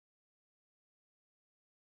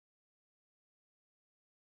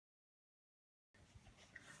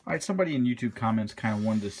Alright, somebody in YouTube comments kind of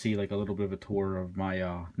wanted to see like a little bit of a tour of my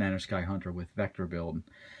Nano Skyhunter with vector build.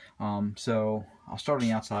 So I'll start on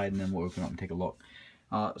the outside and then we'll open up and take a look.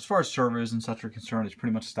 As far as servos and such are concerned, it's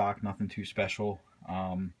pretty much stock, nothing too special.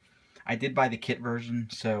 I did buy the kit version,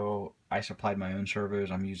 so I supplied my own servos.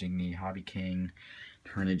 I'm using the Hobby King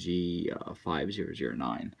Turnigy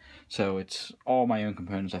 5009. So it's all my own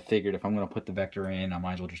components. I figured if I'm going to put the vector in, I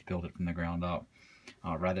might as well just build it from the ground up.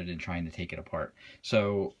 Rather than trying to take it apart.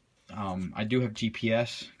 So I do have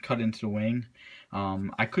GPS cut into the wing.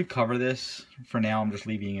 I could cover this. For now I'm just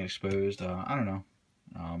leaving it exposed. I don't know.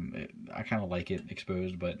 I kind of like it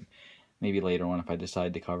exposed, but maybe later on if I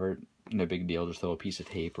decide to cover it, no big deal. Just throw a piece of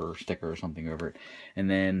tape or sticker or something over it. And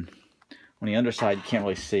then on the underside you can't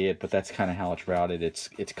really see it, but that's kind of how it's routed. It's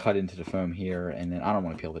cut into the foam here, and then I don't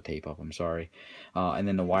want to peel the tape up, I'm sorry. And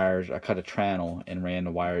then the wires, I cut a channel and ran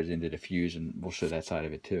the wires into the fuse, and we'll show that side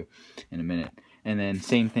of it too in a minute. And then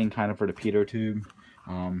same thing kind of for the pitot tube.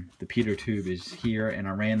 The pitot tube is here, and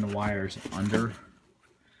I ran the wires under.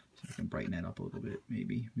 So I can brighten that up a little bit,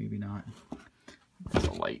 maybe not. That's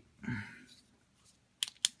a light.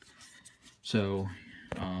 So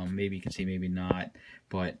maybe you can see, maybe not,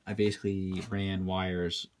 but I basically ran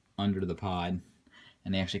wires under the pod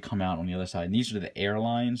and they actually come out on the other side. And these are the air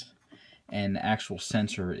lines, and the actual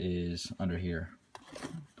sensor is under here.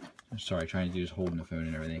 I'm sorry, trying to do is holding the phone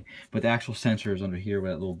and everything, but the actual sensor is under here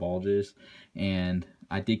where that little bulge is. And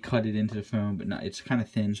I did cut it into the foam, but not, it's kind of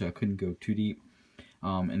thin, so I couldn't go too deep.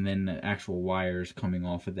 And then the actual wires coming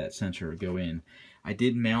off of that sensor go in. I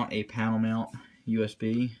did mount a panel mount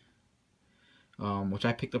USB, which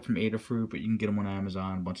I picked up from Adafruit, but you can get them on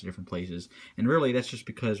Amazon, a bunch of different places. And really, that's just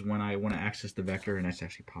because when I want to access the vector, and that's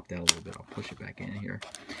actually popped out a little bit, I'll push it back in here.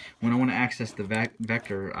 When I want to access the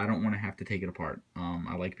vector, I don't want to have to take it apart.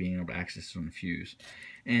 I like being able to access it on the fuse.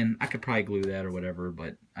 And I could probably glue that or whatever,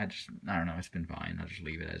 but I don't know, it's been fine. I'll just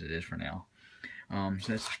leave it as it is for now.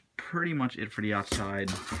 So that's pretty much it for the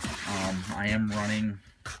outside. I am running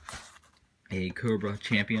a Cobra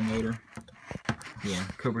Champion motor. Yeah,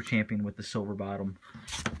 Cobra Champion with the silver bottom.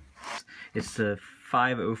 It's the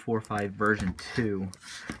 5045 version 2,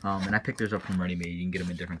 and I picked those up from Ready Made. You can get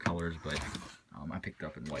them in different colors, but I picked it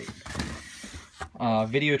up in white.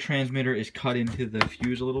 Video transmitter is cut into the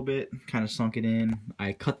fuse a little bit, kind of sunk it in.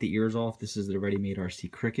 I cut the ears off. This is the Ready Made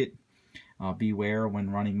RC Cricket. Beware when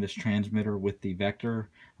running this transmitter with the vector.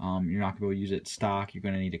 You're not going to be able to use it stock. You're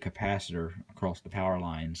going to need a capacitor across the power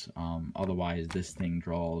lines. Otherwise, this thing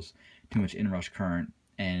draws too much inrush current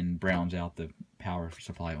and browns out the power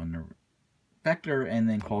supply on the vector, and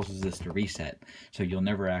then causes this to reset. So you'll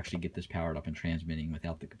never actually get this powered up and transmitting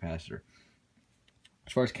without the capacitor.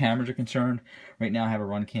 As far as cameras are concerned, right now I have a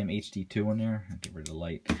Runcam HD2 on there. I'll get rid of the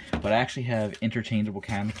light. But I actually have interchangeable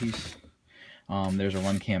canopies. There's a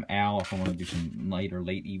Runcam Owl if I want to do some night or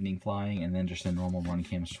late evening flying, and then just a normal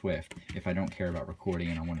Runcam Swift if I don't care about recording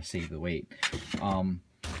and I want to save the weight.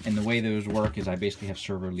 And the way those work is I basically have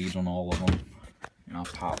servo leads on all of them. And I'll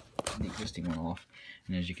pop the existing one off.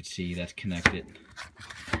 And as you can see, that's connected.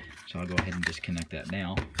 So I'll go ahead and disconnect that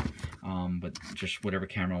now. But just whatever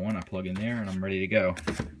camera I want, I plug in there and I'm ready to go.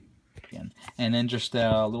 And then just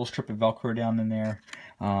a little strip of Velcro down in there.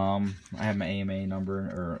 I have my AMA number,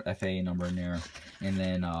 or FAA number in there. And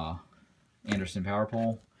then Anderson power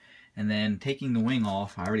pole. And then taking the wing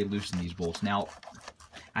off, I already loosened these bolts. Now,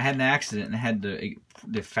 I had an accident and I had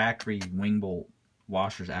the factory wing bolt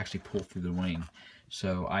washers actually pull through the wing.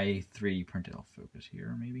 So I 3D printed, I'll focus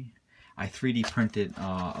here maybe. I 3D printed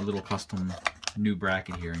a little custom new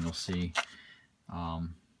bracket here, and you'll see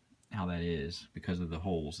how that is because of the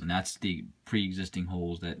holes. And that's the pre-existing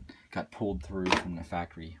holes that got pulled through from the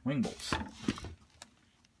factory wing bolts.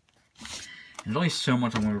 There's only so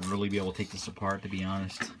much I'm going to really be able to take this apart, to be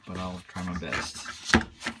honest, but I'll try my best.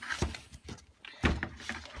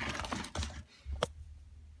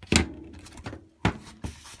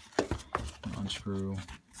 Unscrew.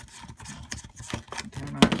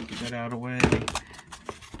 Get that out of the way.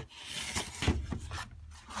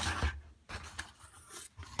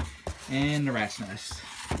 And the rat's nest.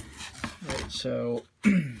 Right, so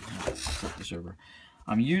let's flip this over.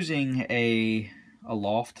 I'm using a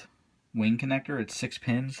Aloft wing connector. It's 6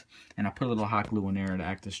 pins, and I put a little hot glue in there to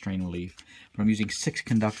act as strain relief. But I'm using 6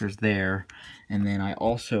 conductors there, and then I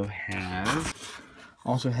also have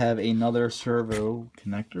another servo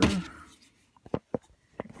connector.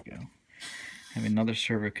 There we go. I have another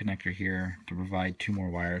servo connector here to provide 2 more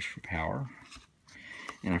wires for power.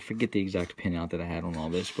 And I forget the exact pinout that I had on all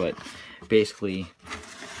this, but basically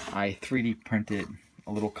I 3D printed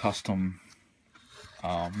a little custom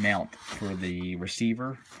mount for the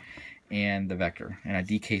receiver, and the vector, and I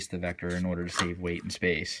decased the vector in order to save weight and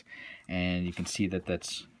space. And you can see that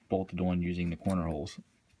that's bolted on using the corner holes.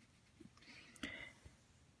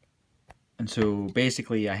 And so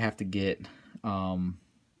basically I have to get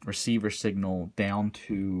receiver signal down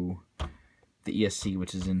to the ESC,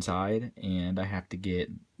 which is inside, and I have to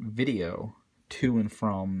get video to and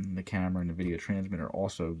from the camera and the video transmitter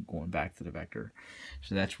also going back to the vector.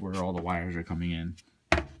 So that's where all the wires are coming in.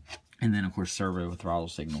 And then of course servo throttle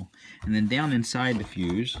signal. And then down inside the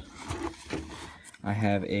fuse I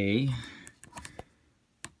have a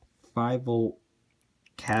 5-volt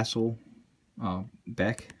Castle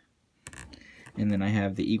Beck, and then I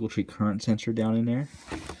have the Eagle Tree current sensor down in there.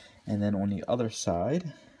 And then on the other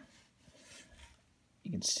side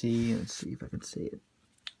you can see, let's see if I can see it.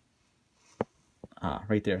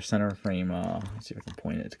 Right there, center frame. Let's see if I can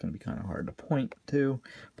point it. It's going to be kind of hard to point to,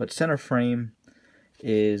 but center frame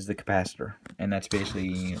is the capacitor, and that's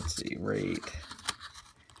basically, let's see, right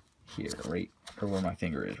here, right where my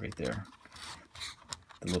finger is, right there.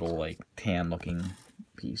 The little like tan looking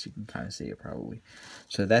piece, you can kind of see it probably.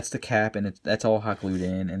 So that's the cap, and that's all hot glued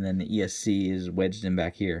in, and then the ESC is wedged in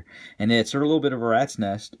back here. And it's a little bit of a rat's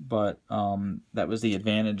nest, but that was the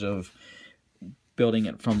advantage of building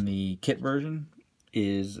it from the kit version,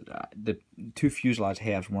 is the two fuselage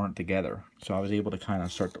halves weren't together, so I was able to kind of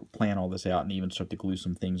start to plan all this out and even start to glue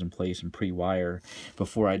some things in place and pre-wire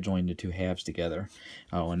before I joined the two halves together.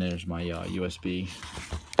 Oh, and there's my USB.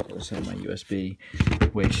 Let's have my USB,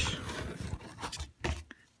 which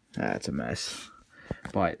that's a mess,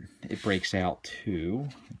 but it breaks out to,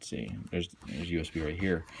 let's see, there's USB right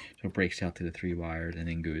here, so it breaks out to the 3 wires and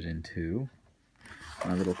then goes into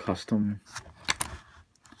my little custom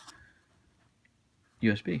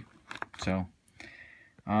USB. So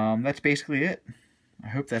that's basically it. I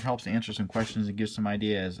hope that helps to answer some questions and give some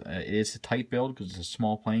ideas. It is a tight build because it's a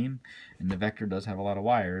small plane, and the Vector does have a lot of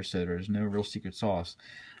wires, so there's no real secret sauce.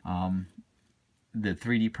 The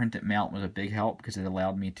 3D printed mount was a big help because it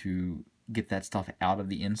allowed me to get that stuff out of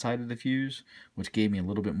the inside of the fuse, which gave me a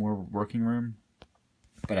little bit more working room,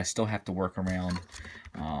 but I still have to work around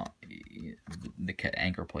the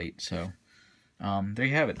anchor plate. So there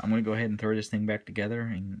you have it. I'm going to go ahead and throw this thing back together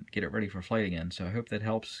and get it ready for flight again. So I hope that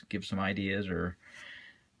helps give some ideas or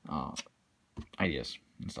ideas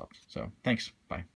and stuff. So thanks. Bye.